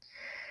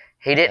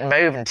 He didn't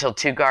move until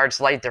two guards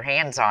laid their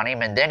hands on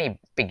him, and then he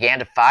began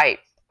to fight.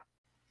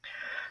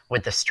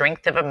 With the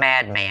strength of a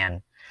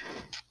madman,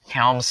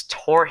 Helms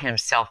tore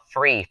himself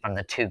free from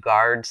the two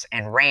guards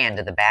and ran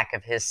to the back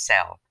of his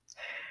cell.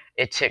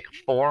 It took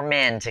 4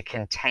 men to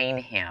contain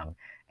him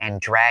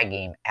and drag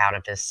him out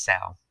of his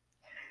cell.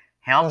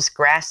 Helms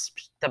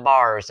grasped the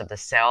bars of the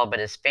cell, but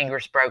his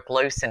fingers broke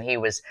loose and he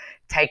was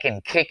taken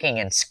kicking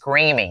and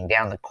screaming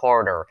down the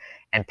corridor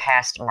and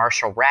past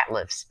Marshal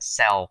Ratliff's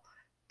cell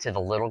to the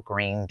little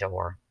green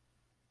door.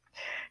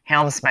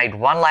 Helms made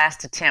one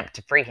last attempt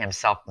to free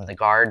himself from the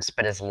guards,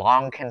 but his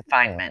long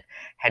confinement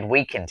had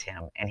weakened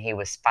him and he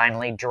was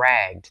finally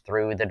dragged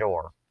through the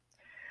door.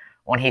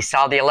 When he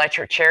saw the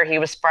electric chair, he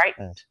was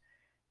frightened,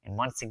 and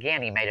once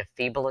again he made a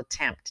feeble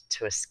attempt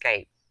to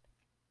escape.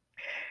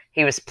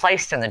 He was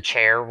placed in the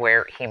chair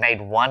where he made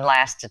one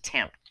last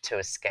attempt to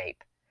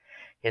escape.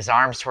 His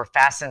arms were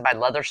fastened by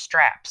leather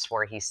straps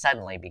where he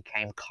suddenly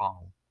became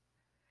calm.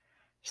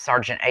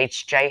 Sergeant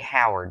H.J.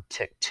 Howard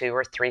took 2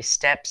 or 3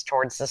 steps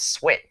towards the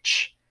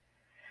switch,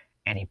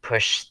 and he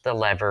pushed the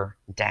lever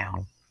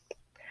down.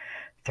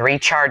 3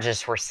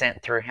 charges were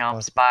sent through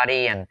Helms'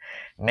 body, and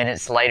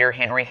minutes later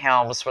Henry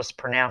Helms was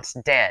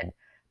pronounced dead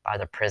by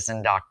the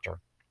prison doctor.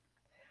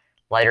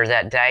 Later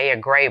that day, a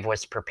grave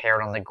was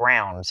prepared on the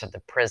grounds of the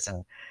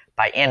prison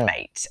by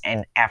inmates,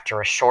 and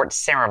after a short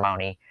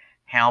ceremony,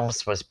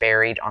 Helms was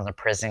buried on the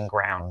prison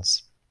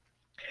grounds.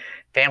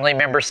 Family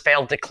members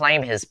failed to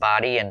claim his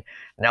body, and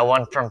no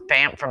one from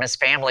his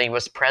family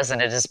was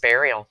present at his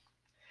burial.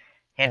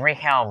 Henry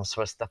Helms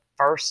was the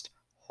first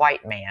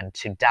white man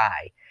to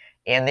die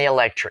in the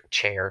electric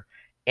chair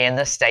in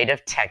the state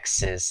of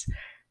Texas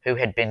who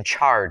had been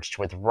charged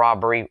with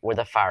robbery with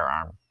a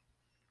firearm.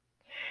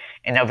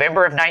 In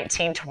November of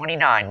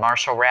 1929,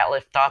 Marshal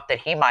Ratliff thought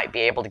that he might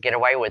be able to get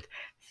away with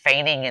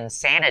feigning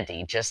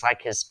insanity just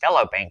like his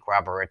fellow bank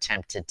robber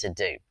attempted to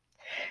do.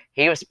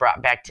 He was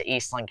brought back to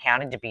Eastland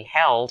County to be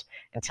held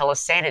until a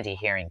sanity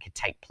hearing could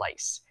take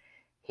place.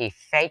 He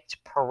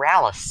faked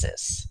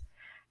paralysis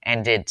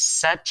and did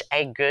such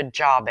a good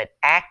job at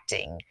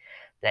acting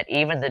that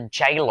even the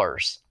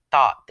jailers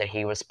thought that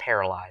he was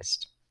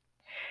paralyzed.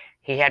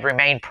 He had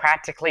remained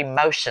practically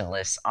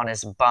motionless on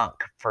his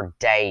bunk for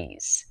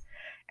days,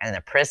 and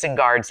the prison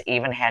guards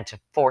even had to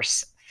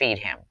force feed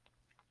him.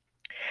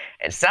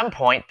 At some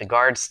point, the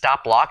guards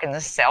stopped locking the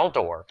cell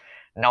door,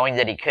 knowing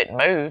that he couldn't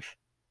move,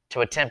 to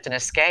attempt an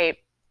escape.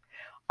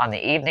 On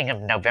the evening of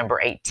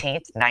November 18,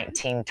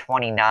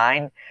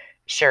 1929,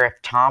 Sheriff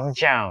Tom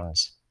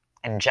Jones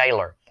and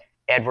jailer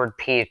Edward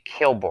P.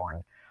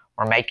 Kilbourne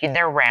were making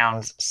their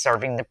rounds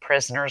serving the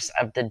prisoners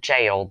of the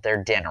jail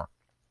their dinner.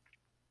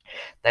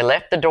 They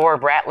left the door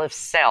of Ratliff's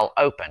cell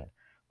open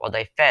while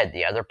they fed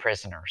the other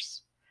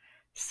prisoners.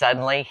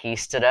 Suddenly, he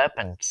stood up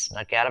and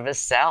snuck out of his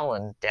cell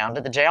and down to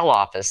the jail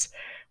office,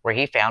 where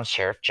he found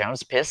Sheriff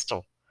Jones'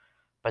 pistol.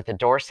 But the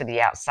door to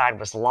the outside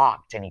was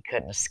locked and he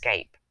couldn't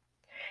escape.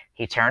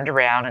 He turned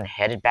around and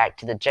headed back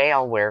to the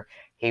jail, where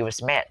he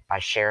was met by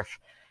Sheriff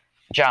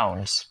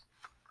Jones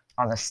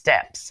on the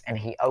steps, and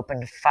he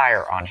opened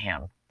fire on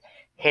him,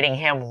 hitting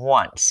him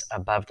once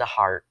above the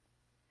heart,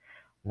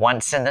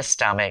 once in the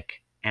stomach,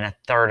 and a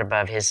third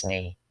above his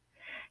knee.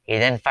 He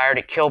then fired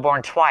at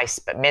Kilbourne twice,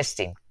 but missed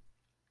him.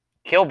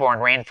 Kilbourne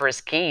ran for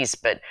his keys,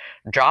 but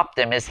dropped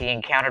them as he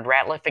encountered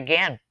Ratliff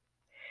again.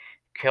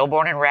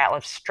 Kilbourne and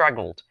Ratliff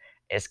struggled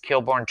as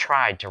Kilbourne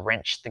tried to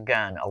wrench the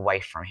gun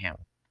away from him.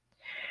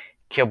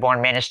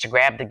 Kilbourne managed to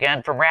grab the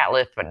gun from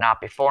Ratliff, but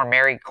not before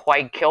Mary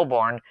Quaid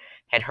Kilbourne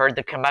had heard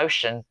the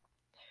commotion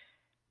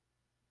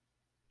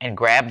and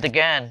grabbed the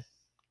gun.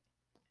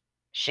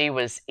 She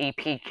was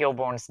E.P.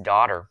 Kilbourne's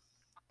daughter.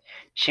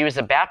 She was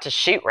about to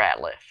shoot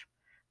Ratliff,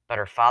 but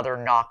her father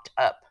knocked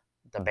up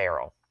the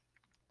barrel.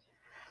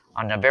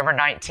 On November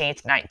 19,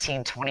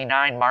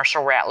 1929,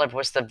 Marshal Ratliff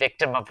was the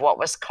victim of what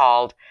was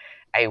called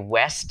a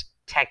West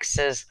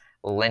Texas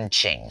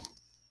lynching.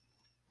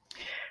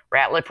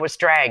 Ratliff was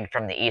dragged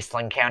from the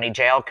Eastland County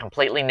Jail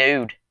completely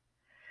nude.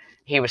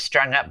 He was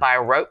strung up by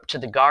a rope to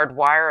the guard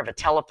wire of a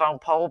telephone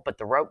pole, but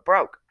the rope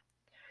broke.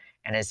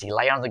 And as he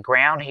lay on the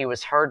ground, he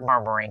was heard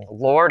murmuring,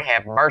 "Lord,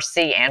 have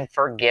mercy and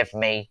forgive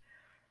me."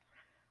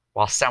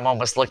 While someone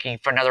was looking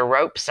for another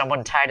rope,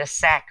 someone tied a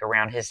sack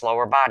around his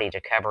lower body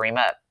to cover him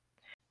up.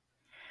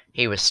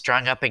 He was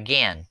strung up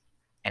again,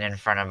 and in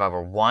front of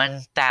over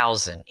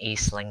 1,000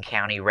 Eastland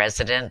County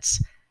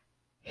residents,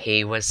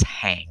 he was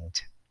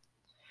hanged.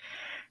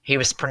 He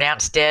was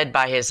pronounced dead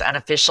by his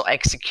unofficial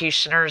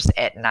executioners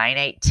at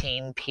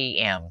 9:18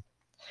 p.m.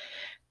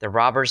 The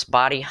robber's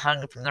body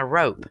hung from the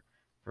rope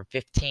for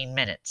 15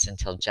 minutes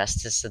until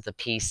Justice of the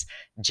Peace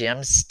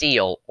Jim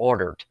Steele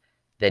ordered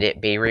that it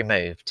be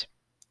removed.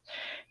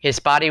 His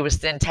body was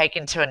then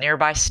taken to a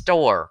nearby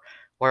store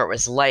where it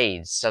was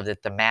laid so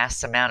that the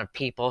mass amount of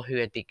people who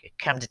had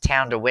come to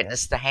town to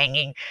witness the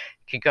hanging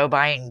could go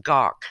by and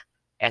gawk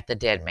at the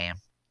dead man.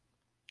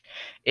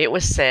 It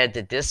was said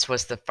that this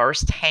was the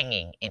first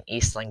hanging in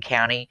Eastland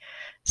County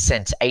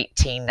since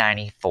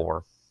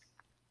 1894.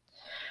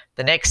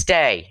 The next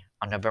day,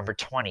 on November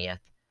 20th,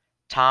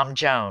 Tom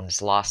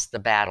Jones lost the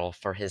battle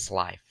for his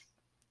life.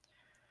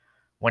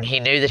 When he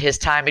knew that his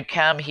time had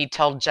come, he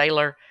told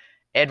jailer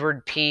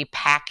Edward P.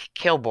 Pack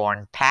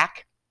Kilborn,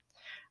 "Pack,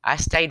 I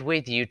stayed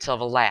with you till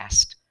the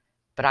last,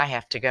 but I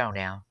have to go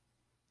now."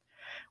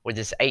 With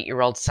his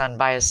 8-year-old son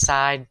by his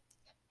side,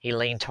 he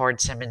leaned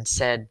towards him and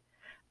said,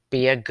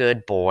 "Be a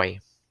good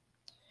boy."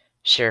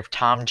 Sheriff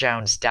Tom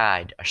Jones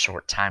died a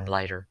short time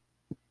later.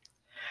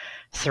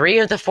 3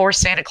 of the 4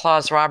 Santa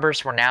Claus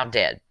robbers were now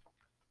dead,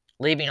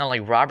 leaving only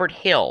Robert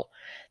Hill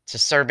to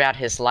serve out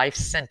his life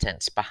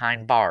sentence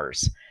behind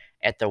bars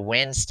at the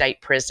Wynn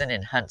State Prison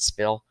in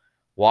Huntsville,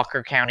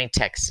 Walker County,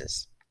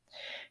 Texas.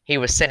 He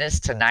was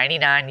sentenced to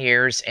 99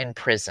 years in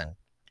prison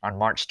on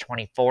March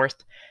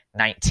 24th,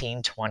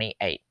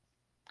 1928.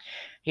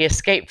 He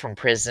escaped from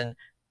prison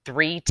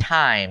 3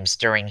 times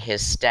during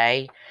his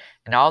stay,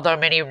 and although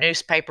many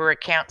newspaper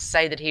accounts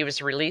say that he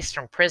was released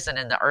from prison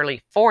in the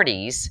early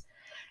 40s,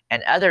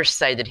 and others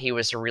say that he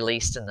was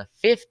released in the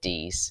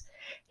 50s,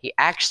 he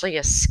actually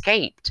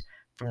escaped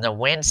from the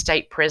Wynn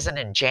State Prison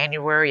in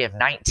January of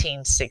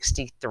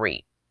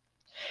 1963.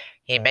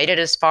 He made it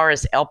as far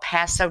as El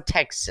Paso,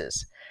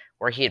 Texas,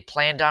 where he had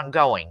planned on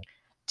going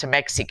to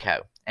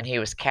Mexico, and he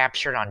was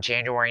captured on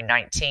January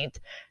 19th,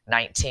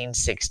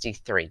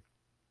 1963,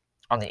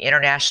 on the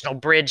International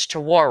Bridge to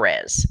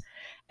Juarez,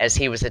 as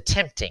he was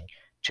attempting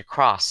to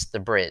cross the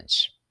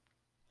bridge.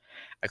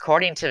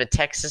 According to the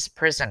Texas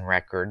prison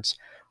records,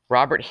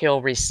 Robert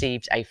Hill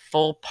received a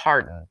full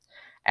pardon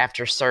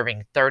after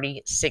serving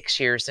 36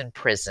 years in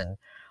prison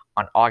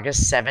on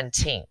August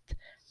 17th,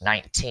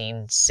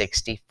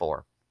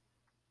 1964.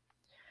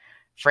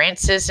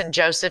 Francis and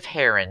Joseph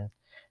Herron,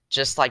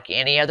 just like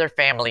any other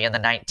family in the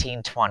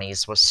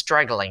 1920s, was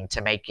struggling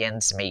to make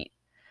ends meet.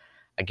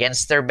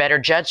 Against their better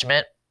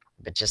judgment,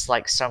 but just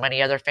like so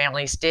many other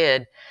families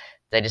did,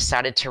 they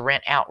decided to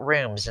rent out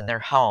rooms in their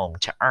home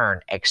to earn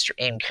extra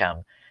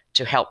income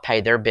to help pay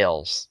their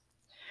bills.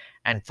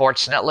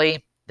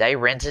 Unfortunately, they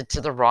rented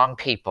to the wrong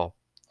people.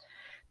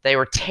 They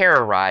were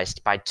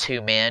terrorized by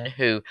 2 men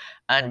who,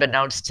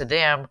 unbeknownst to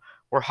them,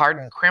 were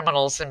hardened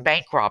criminals and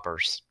bank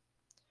robbers.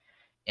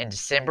 In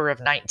December of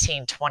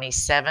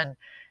 1927,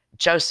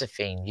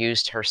 Josephine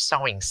used her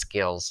sewing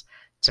skills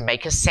to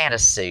make a Santa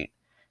suit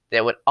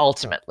that would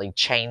ultimately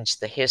change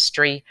the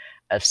history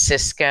of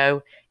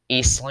Cisco,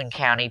 Eastland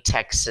County,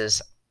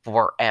 Texas,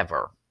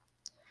 forever.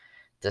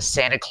 The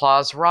Santa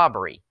Claus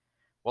Robbery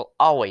will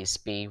always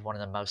be one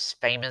of the most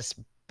famous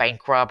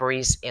bank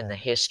robberies in the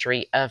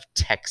history of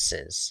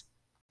Texas.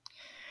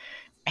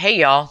 Hey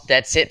y'all,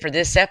 that's it for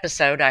this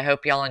episode. I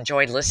hope y'all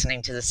enjoyed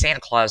listening to the Santa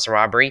Claus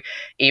Robbery,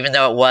 even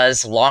though it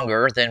was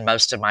longer than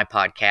most of my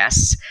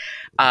podcasts.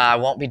 I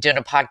won't be doing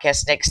a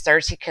podcast next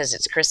Thursday because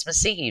it's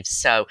Christmas Eve.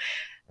 So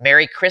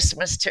Merry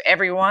Christmas to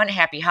everyone.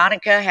 Happy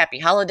Hanukkah, happy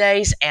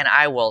holidays, and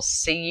I will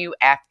see you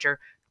after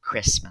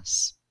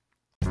Christmas.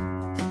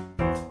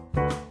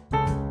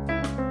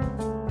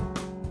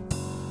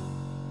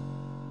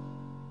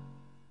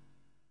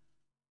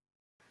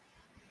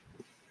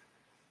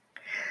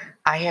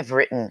 I have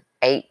written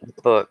 8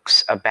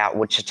 books about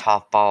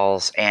Wichita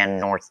Falls and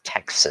North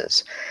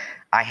Texas.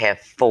 I have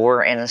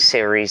 4 in a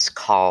series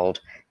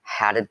called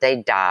How Did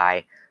They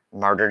Die?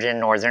 Murdered in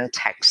Northern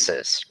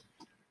Texas.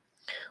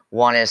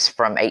 One is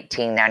from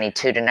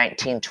 1892 to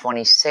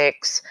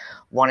 1926.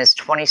 One is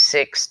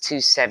 26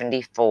 to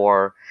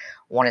 74.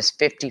 One is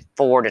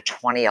 54 to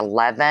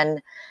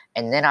 2011.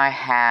 And then I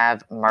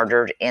have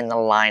Murdered in the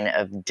Line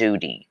of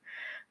Duty.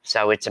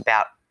 So it's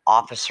about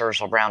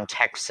officers around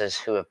Texas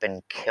who have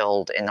been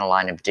killed in the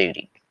line of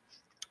duty.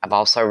 I've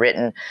also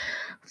written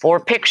 4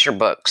 picture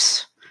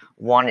books.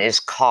 One is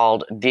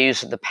called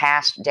Views of the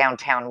Past,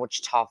 Downtown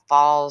Wichita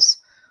Falls.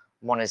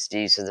 One is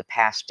Views of the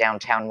Past,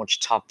 Downtown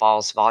Wichita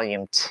Falls,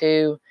 Volume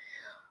 2.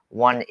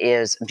 One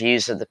is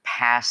Views of the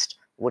Past,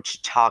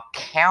 Wichita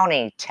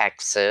County,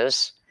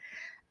 Texas.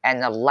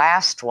 And the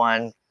last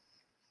one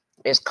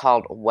is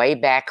called Way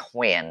Back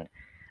When,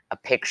 a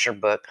picture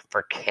book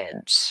for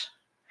kids.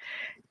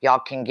 Y'all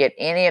can get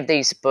any of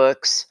these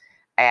books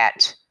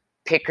at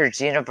Pickard's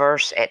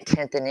Universe at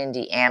 10th and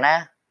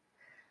Indiana,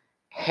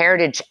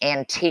 Heritage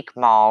Antique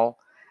Mall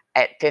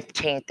at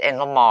 15th and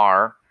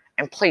Lamar,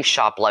 and please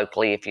shop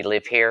locally if you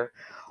live here,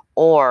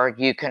 or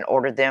you can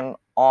order them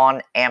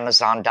on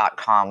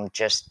Amazon.com.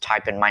 Just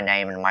type in my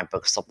name and my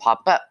books will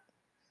pop up.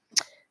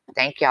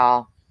 Thank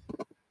y'all.